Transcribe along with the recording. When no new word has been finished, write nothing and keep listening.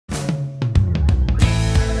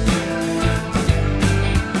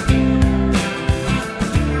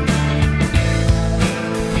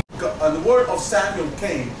Samuel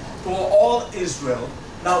came to all Israel.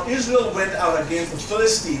 Now Israel went out against the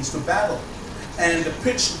Philistines to battle and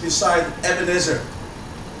pitched beside Ebenezer.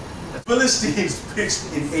 The Philistines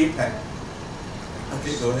pitched in Apex.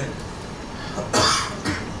 Okay, go ahead.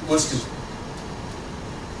 Verse 2.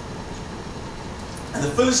 And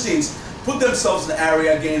the Philistines put themselves in the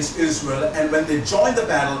area against Israel, and when they joined the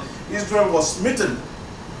battle, Israel was smitten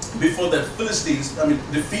before the Philistines,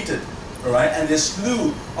 defeated, all right, and they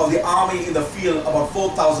slew of the army in the field about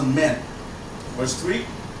 4,000 men. Verse 3.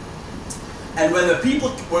 And when the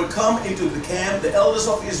people were come into the camp, the elders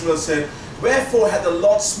of Israel said, Wherefore hath the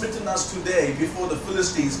Lord smitten us today before the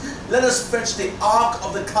Philistines? Let us fetch the ark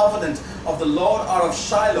of the covenant of the Lord out of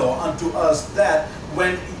Shiloh unto us, that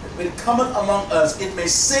when it cometh among us, it may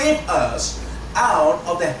save us out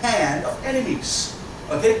of the hand of enemies.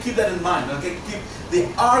 Okay, keep that in mind. Okay, keep the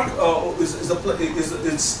ark is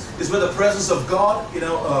where the presence of God.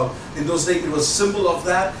 In those days it was a symbol of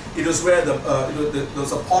that. It was where there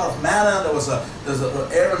was a pot of manna. There's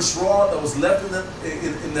an Aaron's rod that was left in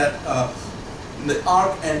the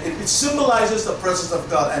ark, and it symbolizes the presence of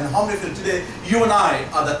God. And how many of you today, you and I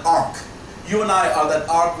are that ark. You and I are that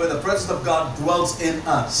ark where the presence of God dwells in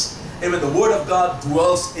us. Amen. The Word of God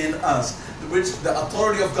dwells in us, which the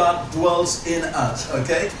authority of God dwells in us.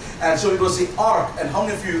 Okay, and so it was the ark. And how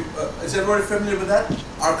many of you is everybody familiar with that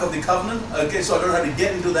Ark of the Covenant? Okay, so I don't have to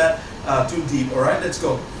get into that too deep. All right, let's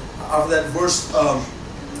go. After that verse, did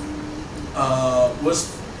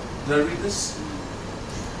I read this?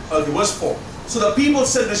 Okay, verse 4. So the people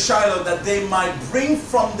said to Shiloh that they might bring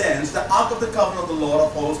from thence the ark of the covenant of the Lord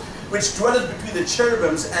of hosts, which dwelleth between the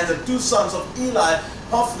cherubims, and the two sons of Eli,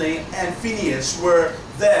 Hophni and Phinehas, were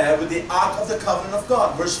there with the ark of the covenant of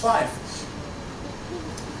God. Verse 5.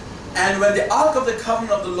 And when the ark of the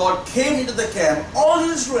covenant of the Lord came into the camp, all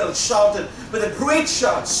Israel shouted with a great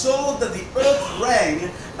shout, so that the earth rang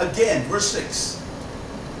again. Verse 6.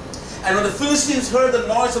 And when the Philistines heard the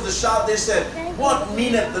noise of the shout, they said, What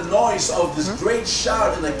meaneth the noise of this great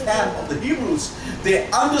shout in the camp of the Hebrews? They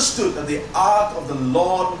understood that the ark of the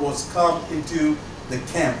Lord was come into the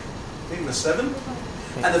camp. Okay, verse 7.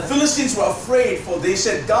 And the Philistines were afraid, for they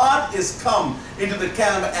said, God is come into the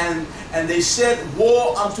camp. And they said,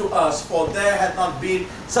 Woe unto us, for there had not been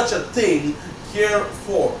such a thing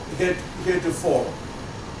heretofore.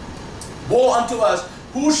 Woe unto us,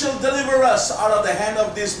 who shall deliver us out of the hand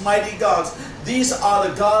of these mighty gods? These are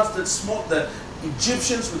the gods that smote the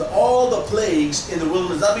Egyptians with all the plagues in the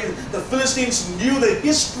wilderness. That means the Philistines knew the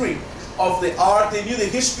history of the ark. They knew the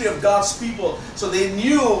history of God's people. So they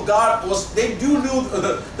knew God was, they knew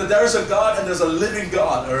that there is a God and there's a living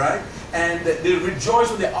God, all right? And they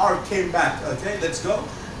rejoiced when the ark came back. Okay, let's go.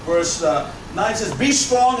 Verse 9 says, Be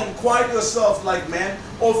strong and quiet yourselves like men,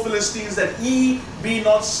 O Philistines, that ye be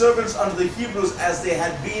not servants unto the Hebrews as they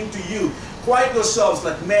had been to you. Quiet yourselves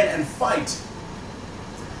like men and fight.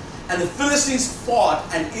 And the Philistines fought,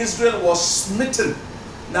 and Israel was smitten.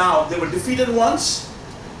 Now, they were defeated once.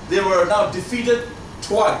 They were now defeated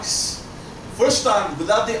twice. First time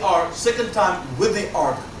without the ark, second time with the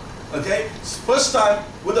ark. Okay? First time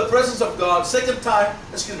with the presence of God, second time,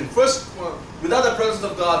 first without the presence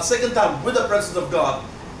of God, second time with the presence of God.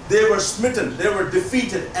 They were smitten, they were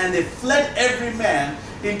defeated, and they fled every man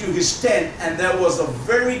into his tent, and there was a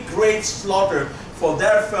very great slaughter, for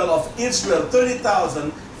there fell of Israel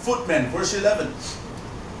 30,000 footmen. Verse 11.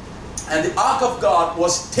 And the ark of God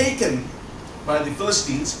was taken by the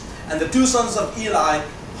Philistines, and the two sons of Eli,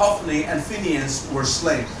 Hophni and Phinehas, were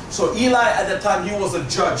slain. So Eli at that time, he was a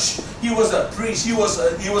judge, he was a priest, he was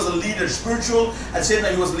a leader, spiritual, and same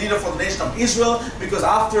time he was a leader for the nation of Israel, because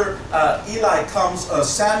after Eli comes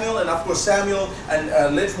Samuel, and of course Samuel,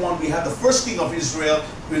 and later on we have the first king of Israel,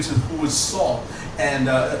 who is Saul. And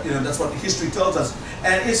that's what history tells us.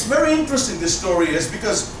 And it's very interesting, this story is,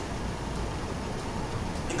 because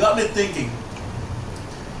it got me thinking.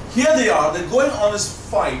 Here they are, they're going on this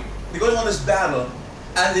fight, they're going on this battle,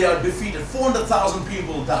 and they are defeated. 400,000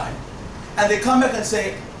 people died. And they come back and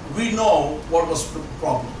say, we know what was the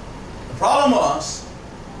problem. The problem was,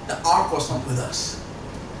 the ark was not with us.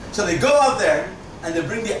 So they go out there, and they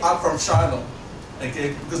bring the ark from Shiloh.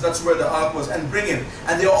 Okay, because that's where the ark was, and bring it.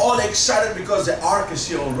 And they are all excited because the ark is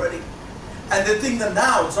here already. And they think that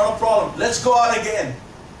now, it's not a problem. Let's go out again.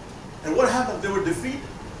 And what happened? They were defeated.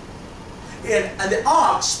 And the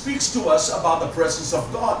ark speaks to us about the presence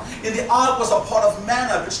of God. In the ark was a pot of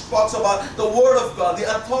manna, which talks about the word of God, the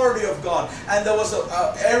authority of God. And there was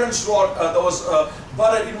Aaron's rod that was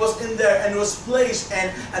butter. It was in there, and it was placed.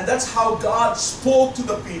 And that's how God spoke to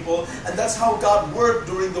the people. And that's how God worked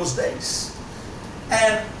during those days.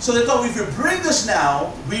 And so they thought, if you bring this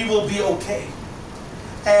now, we will be okay.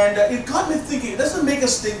 And it got me thinking, it doesn't make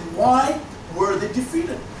us think, why were they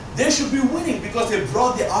defeated? They should be winning because they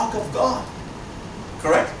brought the ark of God.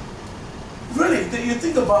 Correct? Really, you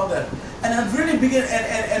think about that. And I really begin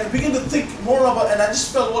to think more about, and I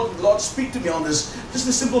just felt what the Lord speak to me on this. Just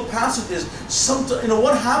a simple passage is,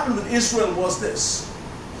 what happened with Israel was this.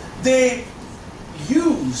 They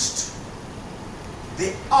used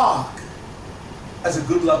the ark as a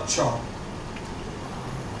good luck charm.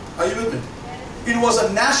 Are you with me? It was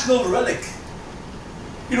a national relic.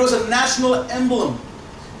 It was a national emblem.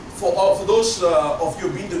 For those of you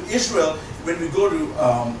who've been to Israel, when we go to,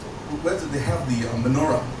 where do they have the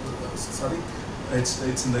menorah? Sorry?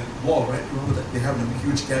 It's in the wall, right? Remember that? They have a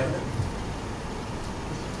huge cabinet.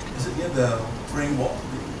 Is it near the praying wall?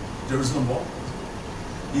 The Jerusalem wall?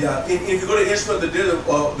 Yeah, if you go to Israel,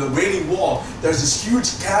 the Wailing Wall, there's this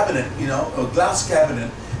huge cabinet, a glass cabinet,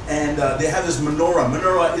 and they have this menorah.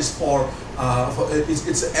 Menorah is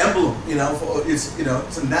it's an emblem,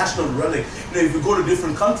 it's a national relic. If you go to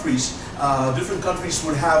different countries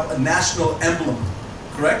would have a national emblem,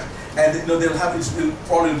 correct? And they'll have it'll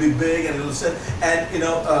probably be big, and it'll say, and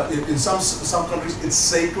in some countries it's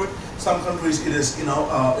sacred. Some countries it is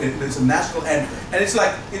it's a national, and it's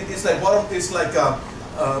like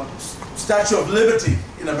Statue of Liberty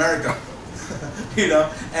in America,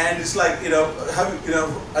 and it's like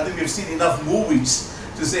I think we've seen enough movies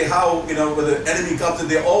to say how when the enemy comes in,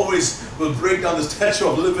 they always will break down the Statue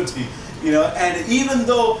of Liberty, and even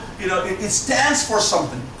though it stands for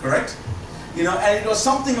something, correct? And it was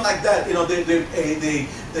something like that.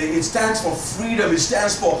 It stands for freedom. It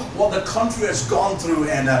stands for what the country has gone through,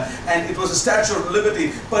 and it was a Statue of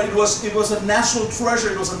Liberty. But it was a national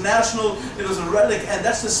treasure. It was a relic, and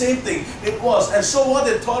that's the same thing. It was. And so what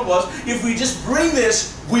they thought was, if we just bring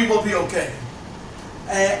this, we will be okay.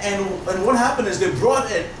 And what happened is they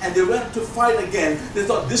brought it, and they went to fight again. They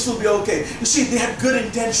thought this will be okay. You see, they had good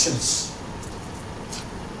intentions.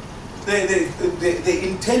 The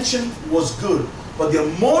intention was good, but their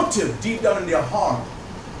motive deep down in their heart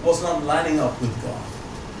was not lining up with God.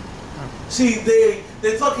 See, they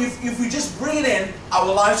thought if we just bring it in,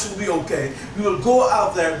 our lives will be okay. We will go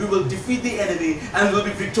out there, we will defeat the enemy, and we'll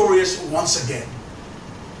be victorious once again.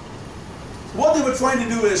 What they were trying to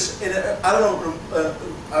do is, I don't know,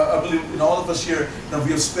 I believe in all of us here, we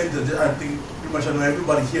have spent, I think pretty much I know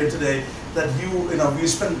everybody here today, that we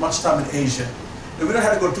spend much time in Asia. We don't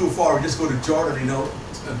have to go too far. We just go to Jordan.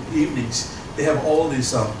 Evenings they have all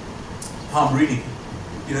this palm reading.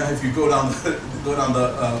 If you go down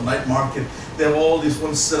the night market, they have all these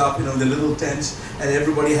ones set up. The little tents, and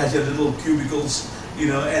everybody has their little cubicles.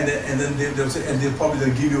 And then they'll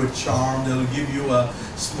probably give you a charm. They'll give you a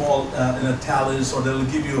small talus, or they'll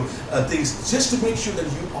give you things just to make sure that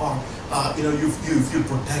you are you feel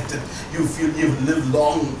protected. You feel you've lived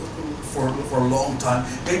long. For a long time.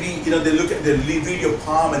 Maybe they read your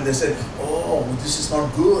palm and they say, oh, this is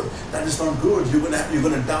not good, that is not good, you're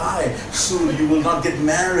gonna die soon, you will not get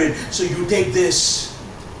married, so you take this,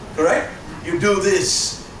 correct? You do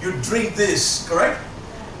this, you drink this, correct?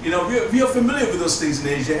 We are familiar with those things in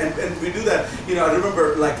Asia, and we do that. I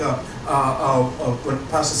remember when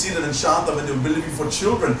Pastor Sinan and Shanta, when they were believing for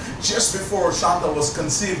children, just before Shanta was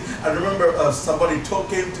conceived, I remember somebody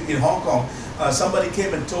came in Hong Kong. Somebody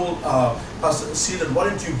came and told Pastor Sinan, why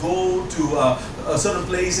don't you go to a certain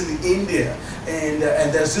place in India, and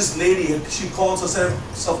there's this lady, she calls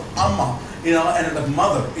herself Amma, and a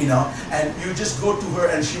mother, and you just go to her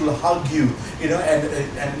and she will hug you,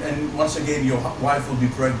 and once again your wife will be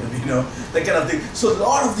pregnant, that kind of thing. So a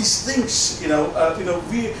lot of these things,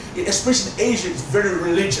 we, especially in Asia, it's very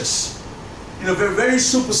religious, very, very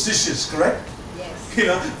superstitious, correct?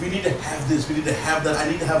 We need to have this, we need to have that, I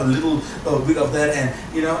need to have a little bit of that, and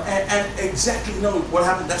exactly, what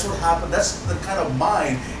happened, that's what happened, that's the kind of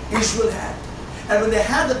mind Israel had. And when they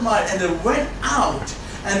had that mind, and they went out,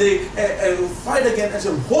 and they fight again, and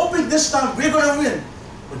said, hoping this time we're going to win.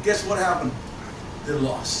 But guess what happened? They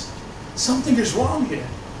lost. Something is wrong here.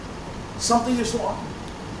 Something is wrong.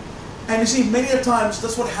 And you see, many a times,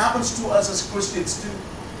 that's what happens to us as Christians too.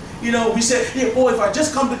 We say, hey, if I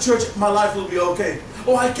just come to church, my life will be okay.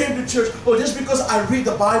 Oh, I came to church. Oh, just because I read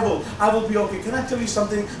the Bible, I will be okay. Can I tell you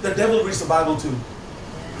something? The devil reads the Bible too.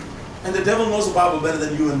 And the devil knows the Bible better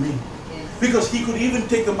than you and me. Because he could even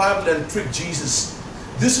take the Bible and trick Jesus.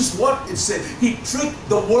 This is what it said. He tricked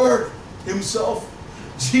the Word himself.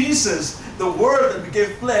 Jesus, the Word that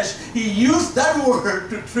became flesh, he used that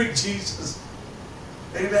Word to trick Jesus.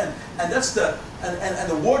 Amen. And that's the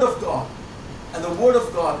Word of God. And the Word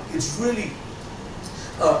of God is really,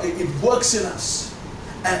 it works in us.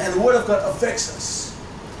 And the Word of God affects us.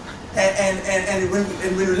 And when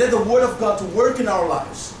we let the Word of God to work in our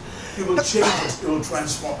lives, it will change us, it will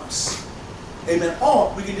transform us. Amen.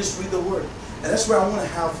 Or we can just read the Word. And that's where I want to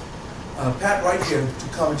have Pat right here to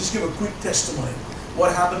come and just give a quick testimony.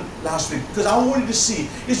 What happened last week. Because I want you to see,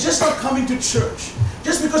 it's just not coming to church.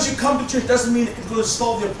 Just because you come to church doesn't mean it's going to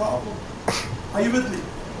solve your problem. Are you with me?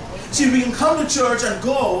 See, we can come to church and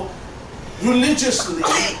go religiously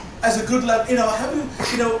as a good life. You know, have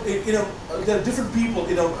you know, there are different people,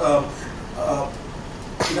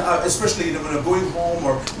 especially when they're going home,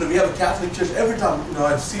 or we have a Catholic church. Every time,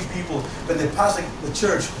 I see people when they pass the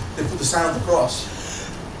church, they put the sign of the cross.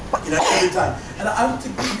 Every time. And I'm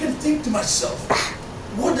beginning to think to myself,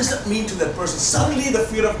 what does that mean to that person? Suddenly the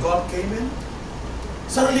fear of God came in.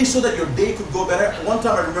 Suddenly, so that your day could go better. One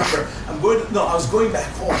time I remember, I was going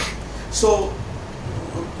back home. So,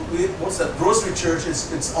 what's that? Rosary Church.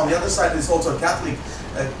 It's on the other side. It's also a Catholic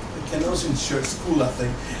Canosian church school, I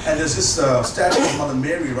think. And there's this statue of Mother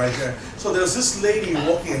Mary right there. So there's this lady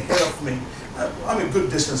walking ahead of me. I'm a good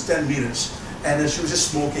distance, 10 meters. And she was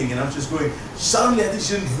just smoking, and I was just going. Suddenly, I think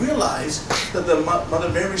she didn't realize that the Mother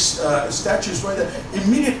Mary's statue is right there.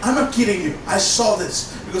 Immediately, I'm not kidding you. I saw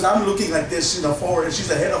this because I'm looking like this, forward, and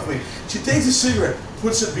she's ahead of me. She takes a cigarette,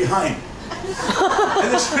 puts it behind,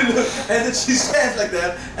 and then she stands like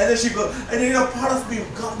that, and then she goes. And part of me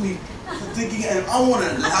got me thinking, and I want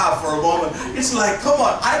to laugh for a moment. It's like, come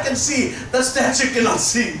on, I can see that statue cannot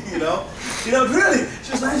see. Really.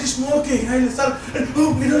 She's like, she's smoking, and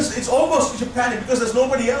it's almost she panicked because there's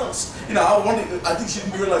nobody else. I think she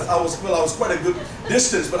didn't realize I was quite a good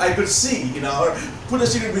distance, but I could see. Her put a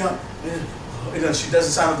cigarette behind. She does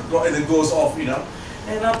the sound of the, and it goes off. And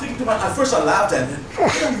I'm thinking to myself. At first I laughed at it,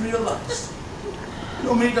 and I realized.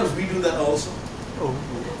 Many times we do that also.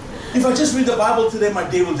 If I just read the Bible today, my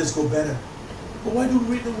day will just go better. But why do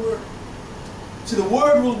we read the Word? See, the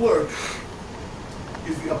Word will work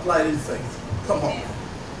if you apply it in faith. Come on.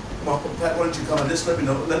 Pat, why don't you come and just let me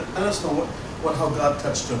know, let us know how God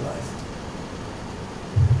touched your life.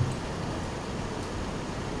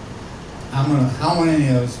 How many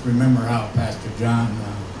of us remember how Pastor John,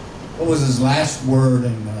 what was his last word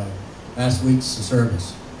in last week's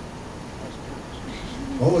service?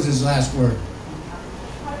 What was his last word?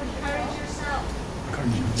 Encourage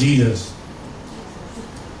yourself. Jesus.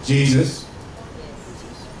 Jesus.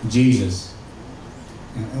 Jesus.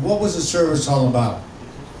 And what was the service all about?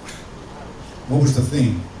 What was the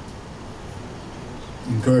theme?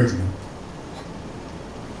 Encouragement.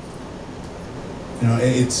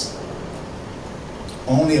 It's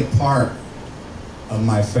only a part of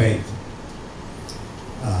my faith.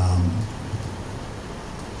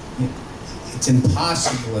 It's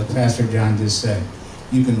impossible, as Pastor John just said.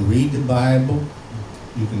 You can read the Bible,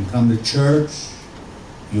 you can come to church,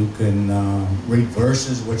 you can read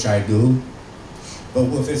verses, which I do, but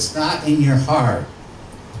if it's not in your heart,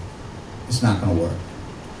 it's not going to work.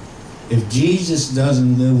 If Jesus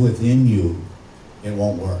doesn't live within you, it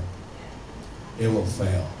won't work. It will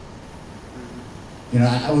fail.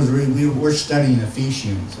 We were studying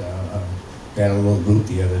Ephesians. We had a little group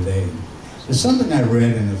the other day. There's something I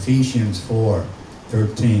read in Ephesians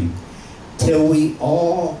 4:13. Till we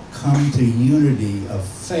all come to unity of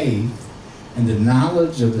faith and the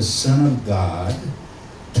knowledge of the Son of God,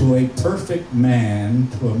 to a perfect man,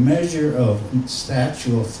 to a measure of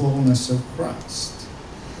stature of fullness of Christ.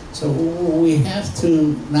 So we have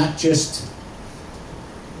to not just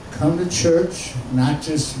come to church, not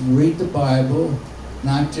just read the Bible,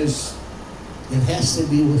 it has to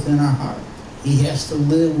be within our heart. He has to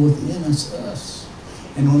live within us.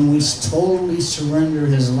 And when we totally surrender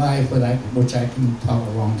his life, which I can talk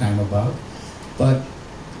a long time about, but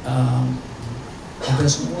it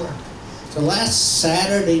doesn't work. So last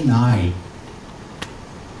Saturday night,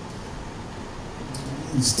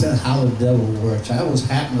 instead of how the devil works, I was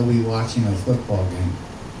happened to be watching a football game.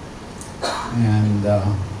 And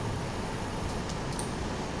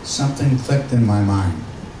something clicked in my mind.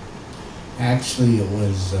 Actually, it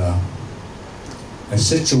was a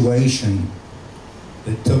situation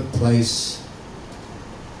that took place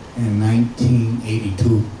in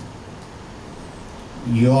 1982.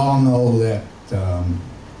 You all know that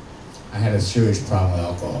I had a serious problem with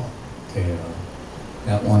alcohol. Okay,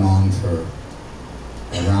 that went on for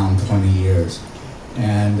around 20 years.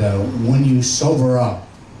 And when you sober up,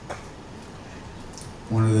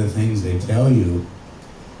 one of the things they tell you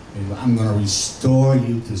is, I'm going to restore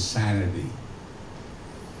you to sanity.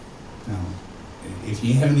 Now, if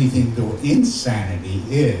you have anything to do with insanity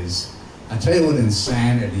is, I'll tell you what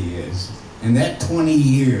insanity is. In that 20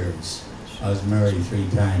 years, I was married 3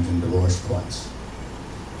 times and divorced twice.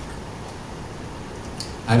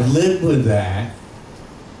 I've lived with that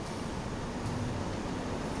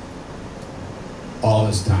all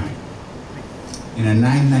this time. In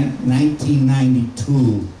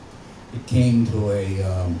 1992, it came to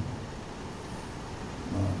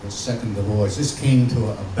the second divorce. This came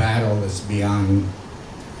to a battle that's beyond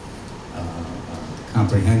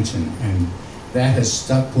comprehension, and that has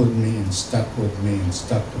stuck with me and stuck with me and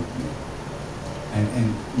stuck with me.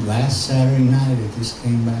 And last Saturday night, it just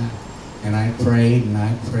came back, and I prayed and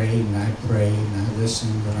I prayed and I prayed and I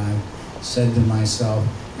listened, and I said to myself,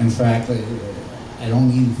 in fact, I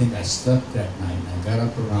don't even think I slept that night. And I got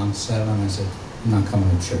up around 7. I said, I'm not coming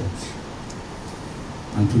to church.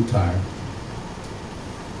 I'm too tired.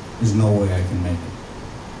 There's no way I can make it.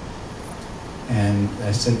 And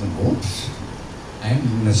I said to them, oops, I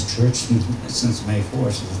haven't missed church since May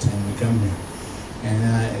 4th, so the time we come here. And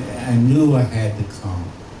I knew I had to come.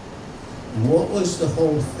 And what was the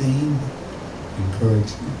whole theme?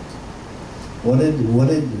 Encouragement. What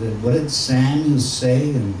did Samuel say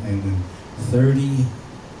in 30?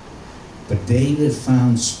 But David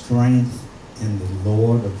found strength in the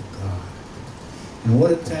Lord of God. And what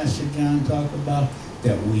did Pastor John talk about?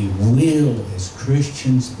 That we will, as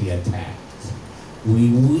Christians, be attacked.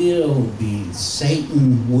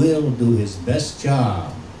 Satan will do his best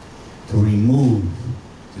job to remove,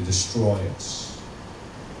 to destroy us.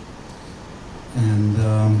 And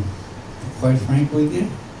quite frankly,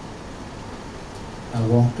 I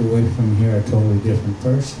walked away from here a totally different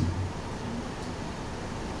person.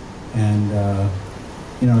 And,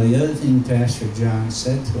 the other thing Pastor John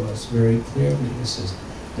said to us very clearly, he says,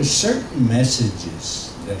 there's certain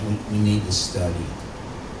messages that we need to study.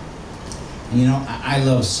 And, I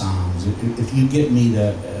love Psalms. If you get me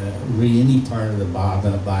to read any part of the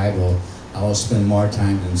Bible, I will spend more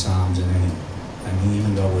time in Psalms than any. I mean,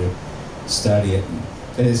 even though we study it.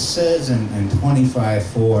 But it says in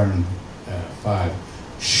 25:4 and 5,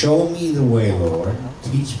 show me the way, Lord.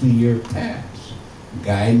 Teach me your paths.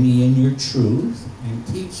 Guide me in your truth and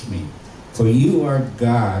teach me. For you are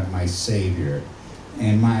God, my Savior,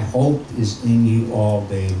 and my hope is in you all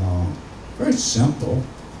day long. Very simple.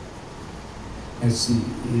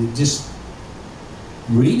 Just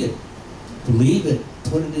read it, believe it,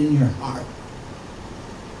 put it in your heart,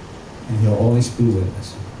 and He'll always be with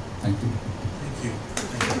us. Thank you. Thank you.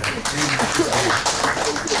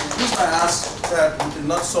 The reason I ask that,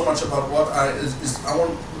 not so much about what I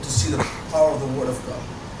want to see the power of the Word of God.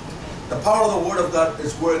 The power of the Word of God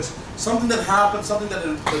is words. Something that happened, something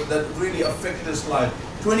that really affected his life.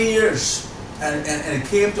 20 years, and it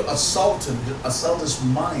came to assault him, assault his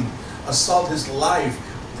mind, assault his life,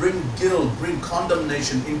 bring guilt, bring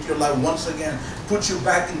condemnation into your life once again, put you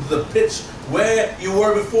back into the pit where you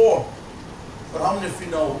were before. But how many of you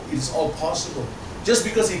know it's all possible? Just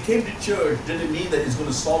because he came to church didn't mean that he's going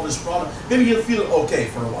to solve his problem. Maybe he'll feel okay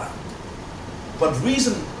for a while. But the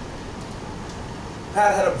reason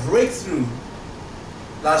Pat had a breakthrough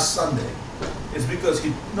last Sunday is because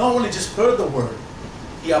he not only just heard the Word,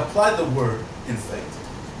 he applied the Word in faith.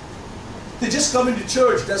 Just coming to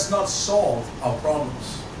church does not solve our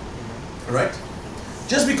problems. Correct?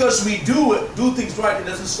 Just because we do things right, it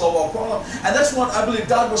doesn't solve our problem. And that's what I believe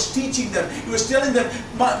God was teaching them. He was telling them,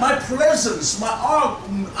 my presence,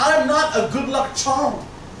 I'm not a good luck charm.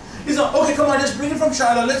 He's not, okay, come on, just bring it from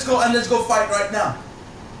Shiloh, let's go fight right now.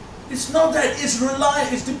 It's not that, it's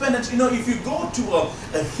dependent. If you go to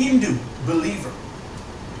a Hindu believer,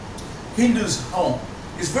 Hindu's home,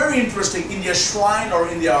 it's very interesting. In their shrine or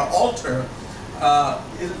in their altar,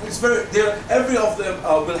 every of them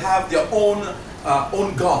will have their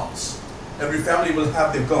own gods. Every family will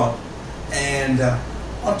have their god, and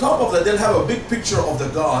on top of that, they'll have a big picture of the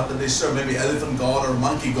god that they serve, maybe elephant god or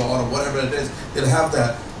monkey god or whatever it is. They'll have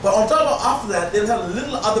that, but on top of after that, they'll have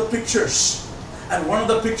little other pictures, and one of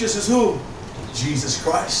the pictures is who? Jesus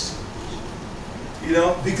Christ.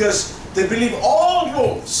 Because they believe all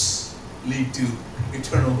roads lead to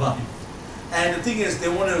eternal life. And the thing is, they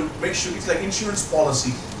want to make sure it's like insurance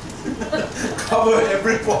policy. Cover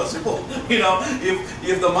every possible.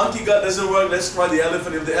 If the monkey god doesn't work, let's try the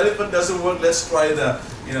elephant. If the elephant doesn't work, let's try the,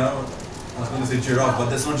 I was going to say giraffe, but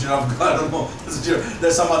that's not giraffe god, I don't know.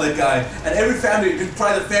 There's some other guy. And every family, you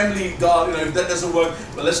try the family god, if that doesn't work,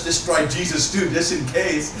 well, let's just try Jesus too, just in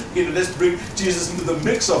case. Let's bring Jesus into the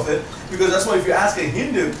mix of it. Because that's why if you ask a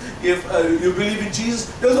Hindu, if you believe in Jesus,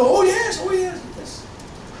 they'll say, oh yes.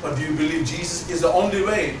 But do you believe Jesus is the only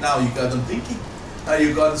way? Now you got them thinking.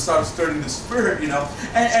 You got to start stirring the spirit,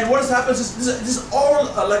 And what happens is this is all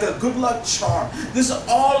like a good luck charm. This is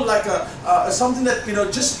all like something that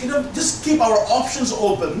just keep our options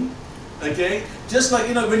open, Okay? Just like,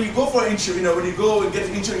 when you go for insurance, when you go and get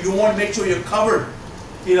insurance, you want to make sure you're covered.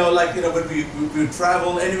 Like, when we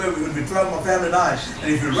travel anywhere, when we travel, my family and I,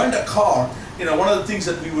 and if we rent a car, one of the things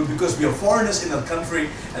that we would, because we are foreigners in the country,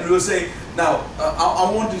 and we will say, now,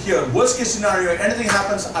 I want to hear, worst case scenario, anything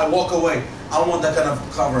happens, I walk away. I want that kind of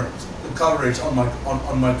coverage on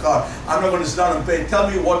my car. I'm not going to sit down and pay. Tell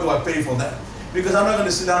me, what do I pay for that? Because I'm not going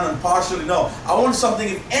to sit down and partially, no. I want something,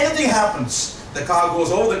 if anything happens, the car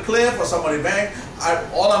goes over the cliff or somebody bang,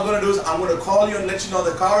 all I'm going to do is I'm going to call you and let you know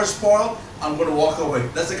the car is spoiled. I'm going to walk away.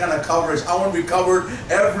 That's the kind of coverage. I want to be covered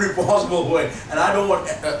every possible way, and I don't want,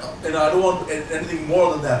 I don't want anything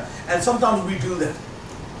more than that. And sometimes we do that.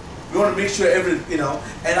 We want to make sure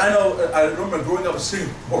And I remember growing up in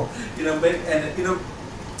Singapore,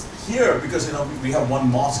 here, because we have one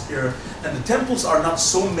mosque here, and the temples are not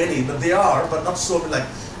so many, but they are, but not so many. Like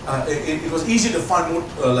it was easy to find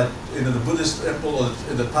the Buddhist temple or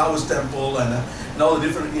the Taoist temple and all the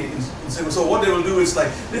different in Singapore. So what they will do is,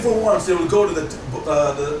 like, different ones, they will go to the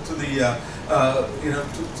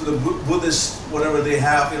Buddhist, whatever they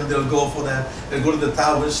have, they'll go for that. They'll go to the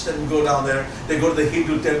Taoist and go down there. They go to the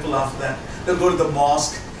Hindu temple after that. They'll go to the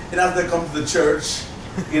mosque, and after they come to the church,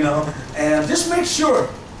 and just make sure,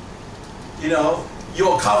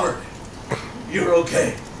 you're covered. You're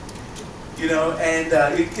okay. And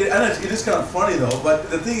it is kind of funny though, but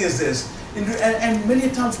the thing is this, and many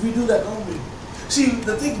times we do that, don't we? See,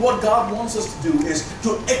 the thing, what God wants us to do is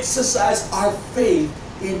to exercise our faith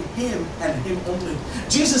in Him and Him only.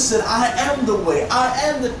 Jesus said, I am the way, I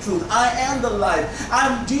am the truth, I am the life.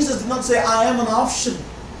 Jesus did not say, I am an option.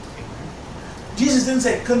 Jesus didn't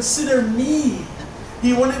say, consider me.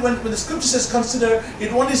 When the scripture says consider,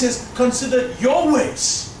 it only says, consider your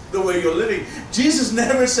ways, the way you're living. Jesus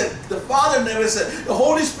never said, the Father never said, the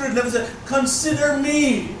Holy Spirit never said, consider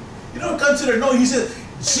me. You don't consider, no, He said,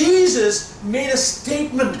 Jesus made a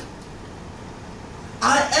statement.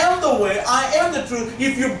 I am the way, I am the truth.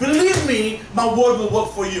 If you believe me, my word will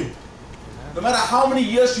work for you. No matter how many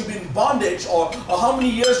years you've been in bondage or how many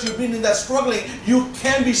years you've been in that struggling, you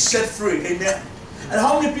can be set free. Amen. And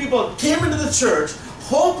how many people came into the church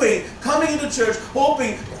coming into church,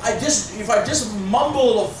 hoping, if I just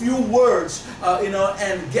mumble a few words,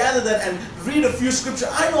 and gather that and read a few scriptures.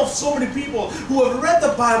 I know of so many people who have read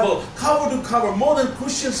the Bible cover to cover, more than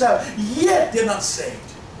Christians have, yet they're not saved.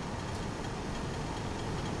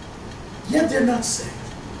 Yet they're not saved.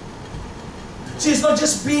 See, it's not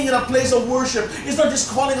just being in a place of worship. It's not just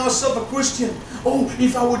calling ourselves a Christian. Oh,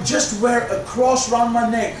 if I would just wear a cross around my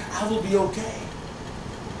neck, I will be okay.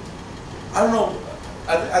 I don't know.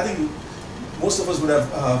 I think most of us would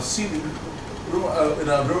have seen.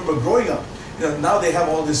 I remember growing up. Now they have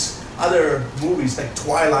all these other movies like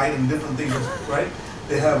Twilight and different things, right?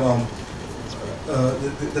 They have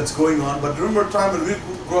that's going on. But remember a time when we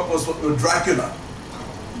grew up was Dracula.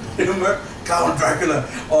 Remember Count Dracula,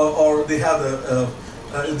 or they have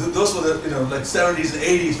those were the like 70s and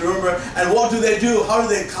 80s. Remember? And what do they do? How do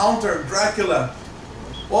they counter Dracula?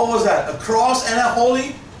 What was that? A cross and a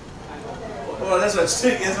holy. Well, that's what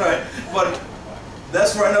stick is, right? But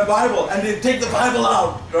that's right in the Bible, and they take the Bible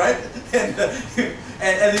out, right? And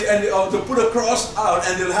to put a cross out,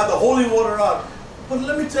 and they'll have the holy water out. But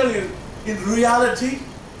let me tell you, in reality,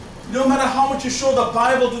 no matter how much you show the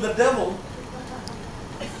Bible to the devil,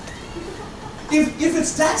 if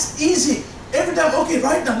it's that easy, every time, okay,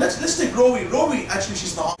 right now, let's take Rowie. Rowie, actually,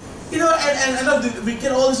 she's not. And we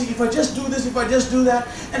get all this, if I just do this, if I just do that.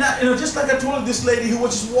 And just like I told this lady who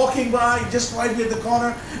was just walking by, just right here at the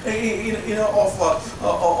corner,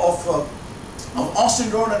 of Austin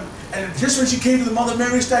Road, and just when she came to the Mother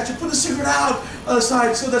Mary statue, put the cigarette out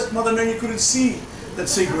aside so that Mother Mary couldn't see that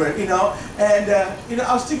cigarette, And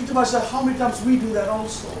I was thinking to myself, how many times we do that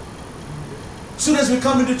also? As soon as we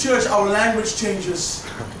come into church, our language changes.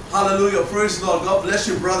 Hallelujah, praise the Lord. God bless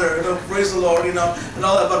you, brother. Praise the Lord, and all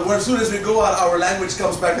that. But as soon as we go out, our language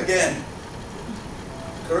comes back again.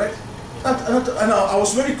 Correct? I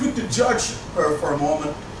was very quick to judge her for a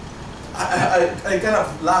moment. I kind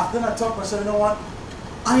of laughed. Then I thought to myself, you know what?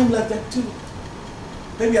 I am like that too.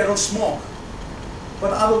 Maybe I don't smoke,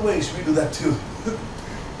 but other ways we do that too.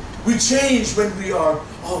 We change when we are,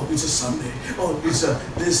 oh, it's a Sunday. Oh, it's a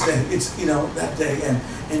this day. It's, that day.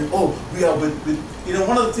 And oh, we are with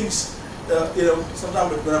one of the things,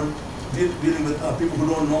 sometimes when I'm dealing with people who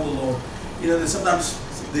don't know the Lord, that sometimes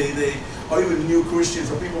they or even new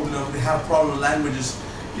Christians or people, they have problem with languages.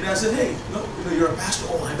 I said, hey, you're a pastor.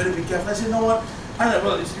 Oh, I better be careful. I said, you know what? I know,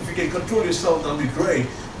 well, if you can control yourself, that'll be great.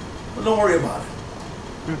 But don't worry about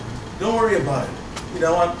it. Don't worry about it.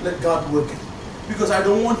 Let God work it. Because I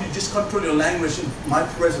don't want you to just control your language in my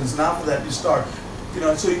presence, and after that you start,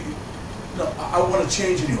 I want to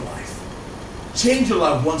change in your life. Change your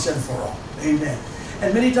life once and for all. Amen.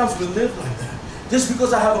 And many times we live like that. Just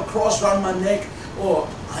because I have a cross around my neck, or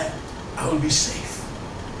I will be safe.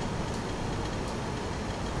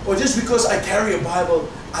 Or just because I carry a Bible,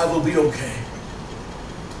 I will be okay.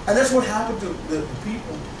 And that's what happened to the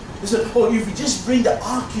people. They said, oh, if we just bring the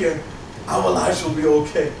ark here, our lives will be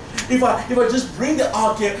okay. If I just bring the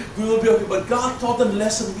ark here, we will be okay. But God taught them a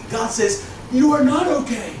lesson. God says, you are not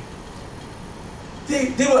okay.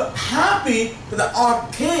 They were happy that the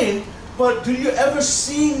ark came, but do you ever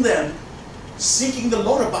see them seeking the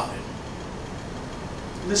Lord about it?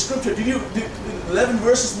 In the scripture, the 11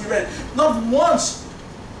 verses we read, not once.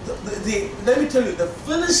 Let me tell you, the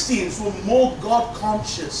Philistines were more God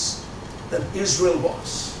conscious than Israel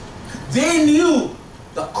was. They knew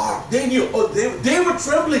the ark. They knew. Oh, they were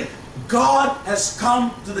trembling. God has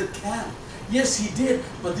come to the camp. Yes, He did.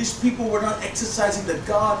 But these people were not exercising the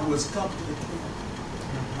God who has come to the camp.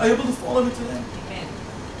 Are you able to follow me today? Amen.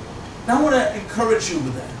 Now I want to encourage you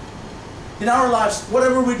with that. In our lives,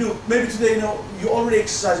 whatever we do, maybe today, you already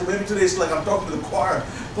exercising. Maybe today it's like I'm talking to the choir.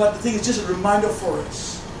 But the thing is just a reminder for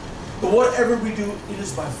us. But whatever we do, it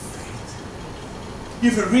is by faith.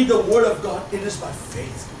 If you read the Word of God, it is by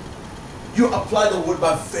faith. You apply the Word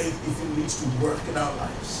by faith if it needs to work in our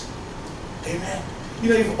lives. Amen.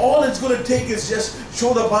 If all it's going to take is just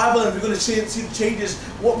show the Bible and we're going to see the changes,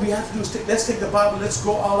 what we have to do is let's take the Bible, let's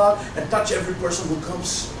go all out and touch every person who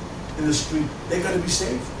comes in the street. They got to be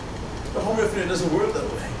saved. The Home Refuge doesn't work that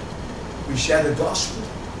way. We share the gospel,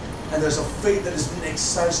 and there's a faith that is being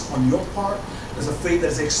exercised on your part. There's a faith that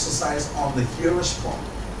is exercised on the hearer's part.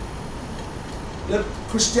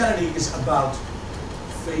 Christianity is about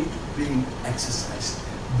faith being exercised,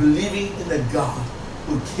 believing in the God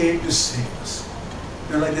who came to save us.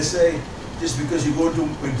 Like they say, just because you go to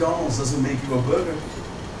McDonald's doesn't make you a burger.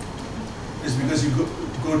 Just because you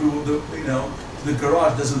go to the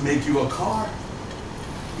garage doesn't make you a car.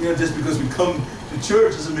 Just because we come to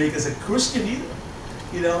church doesn't make us a Christian either.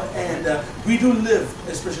 And we do live,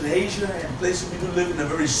 especially in Asia and places, we do live in a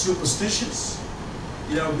very superstitious,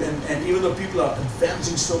 and even though people are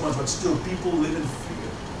advancing so much, but still people live in fear.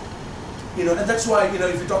 And that's why,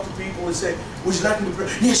 if you talk to people and say, would you like me to pray?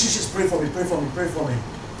 Yes, just pray for me, pray for me, pray for me.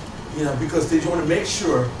 Because they want to make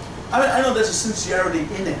sure. I know there's a sincerity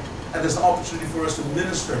in it, and there's an opportunity for us to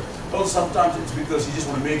minister. But sometimes it's because you just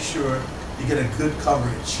want to make sure you get a good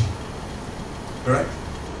coverage. Correct?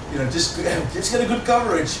 Just get a good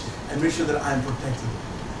coverage and make sure that I'm protected.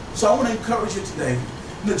 So I want to encourage you today.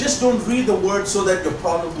 Just don't read the Word so that your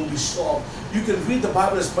problem will be solved. You can read the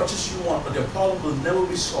Bible as much as you want, but your problem will never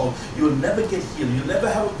be solved. You will never get healed. You'll never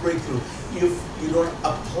have a breakthrough if you don't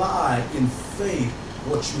apply in faith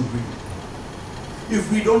what you read.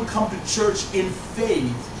 If we don't come to church in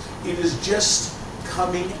faith, it is just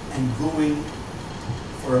coming and going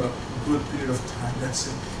for a good period of time. That's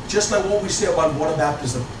it. Just like what we say about water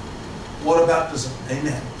baptism. Water baptism.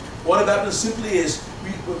 Amen. Water baptism simply is,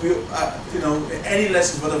 any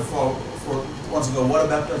lessons, whether for once ago, water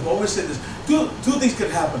baptism, I always say this. Two things can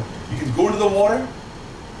happen. You can go into the water,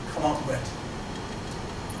 come out wet.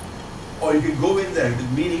 Or you can go in there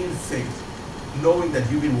with meaning and faith, knowing that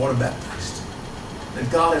you've been water baptized. That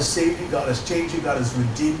God has saved you, God has changed you, God has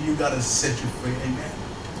redeemed you, God has set you free. Amen.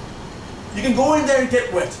 You can go in there and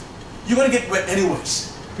get wet. You're going to get wet anyways.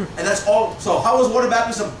 And that's all. So how was water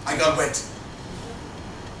baptism? I got wet.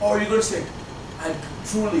 Or you're going to say,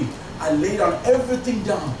 I laid on everything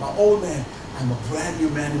down, my old man. I'm a brand new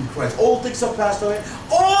man in Christ. All things have passed away.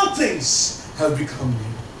 All things have become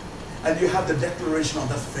new. And you have the declaration of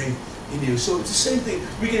that faith in you. So it's the same thing.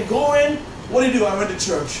 We can go in. What do? I went to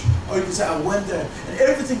church. Or you can say, I went there. And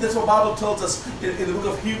everything, that's what the Bible tells us in the book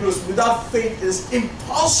of Hebrews. Without faith, it is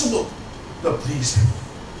impossible to please Him.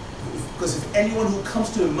 Because if anyone who comes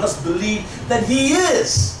to Him must believe that He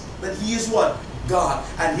is what? God.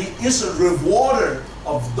 And He is a rewarder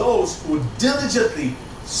of those who diligently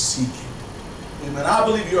seek Him. Amen. I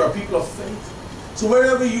believe you are people of faith. So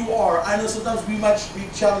wherever you are, I know sometimes we might be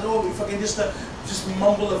challenged, if I can just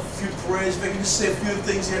mumble a few prayers, if I can just say a few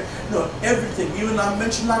things here. No, everything. Even I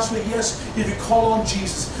mentioned last week, yes, if you call on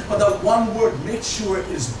Jesus, but that one word, make sure it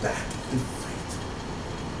is backed in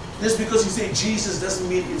faith. Just because you say Jesus doesn't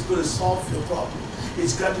mean it's going to solve your problem.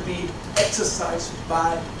 It's got to be exercised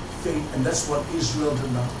by faith, and that's what Israel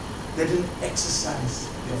did not. They didn't exercise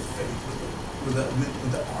their faith with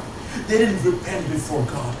the ark. They didn't repent before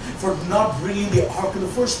God for not bringing the ark in the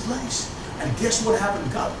first place. And guess what happened?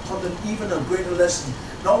 God taught them even a greater lesson.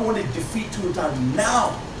 Not only defeat to a time,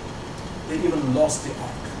 now they even lost the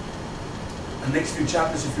ark. The next few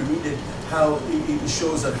chapters, if you read it, how it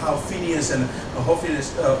shows that how Phineas and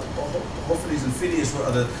Hophnius and Phineas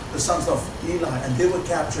were the sons of Eli, and they were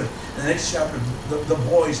captured. In the next chapter, the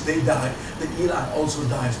boys, they died. The Eli also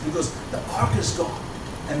dies because the ark is gone.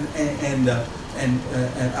 And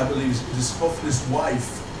I believe this Hophnius'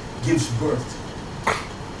 wife gives birth,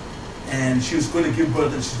 and she was going to give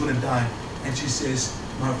birth and she's going to die, and she says,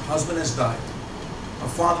 my husband has died, my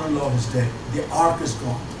father-in-law is dead, the ark is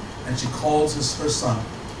gone. And she calls her son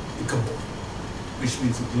Ichabod, which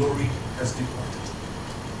means the glory has departed.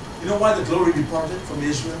 You know why the glory departed from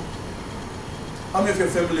Israel? How many of you are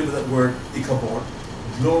familiar with that word, Ichabod?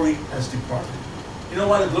 Glory has departed. You know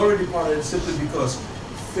why the glory departed? Simply because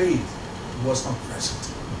faith was not present.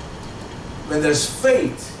 When there's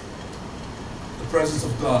faith, the presence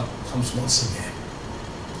of God comes once again.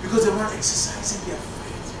 Because they weren't exercising their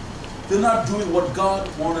faith. They're not doing what God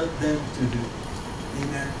wanted them to do.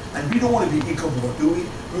 Amen. And we don't want to be Ichabod, do we?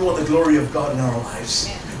 We want the glory of God in our lives.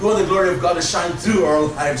 We want the glory of God to shine through our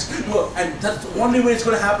lives. And that's the only way it's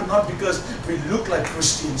going to happen, not because we look like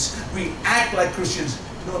Christians, we act like Christians.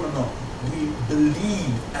 No. We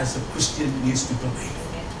believe as a Christian needs to believe.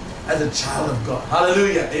 As a child of God.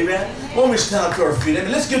 Hallelujah. Amen. When we stand up to our feet,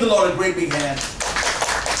 let's give the Lord a great big hand.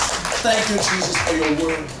 Thank you, Jesus, for your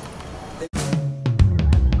word.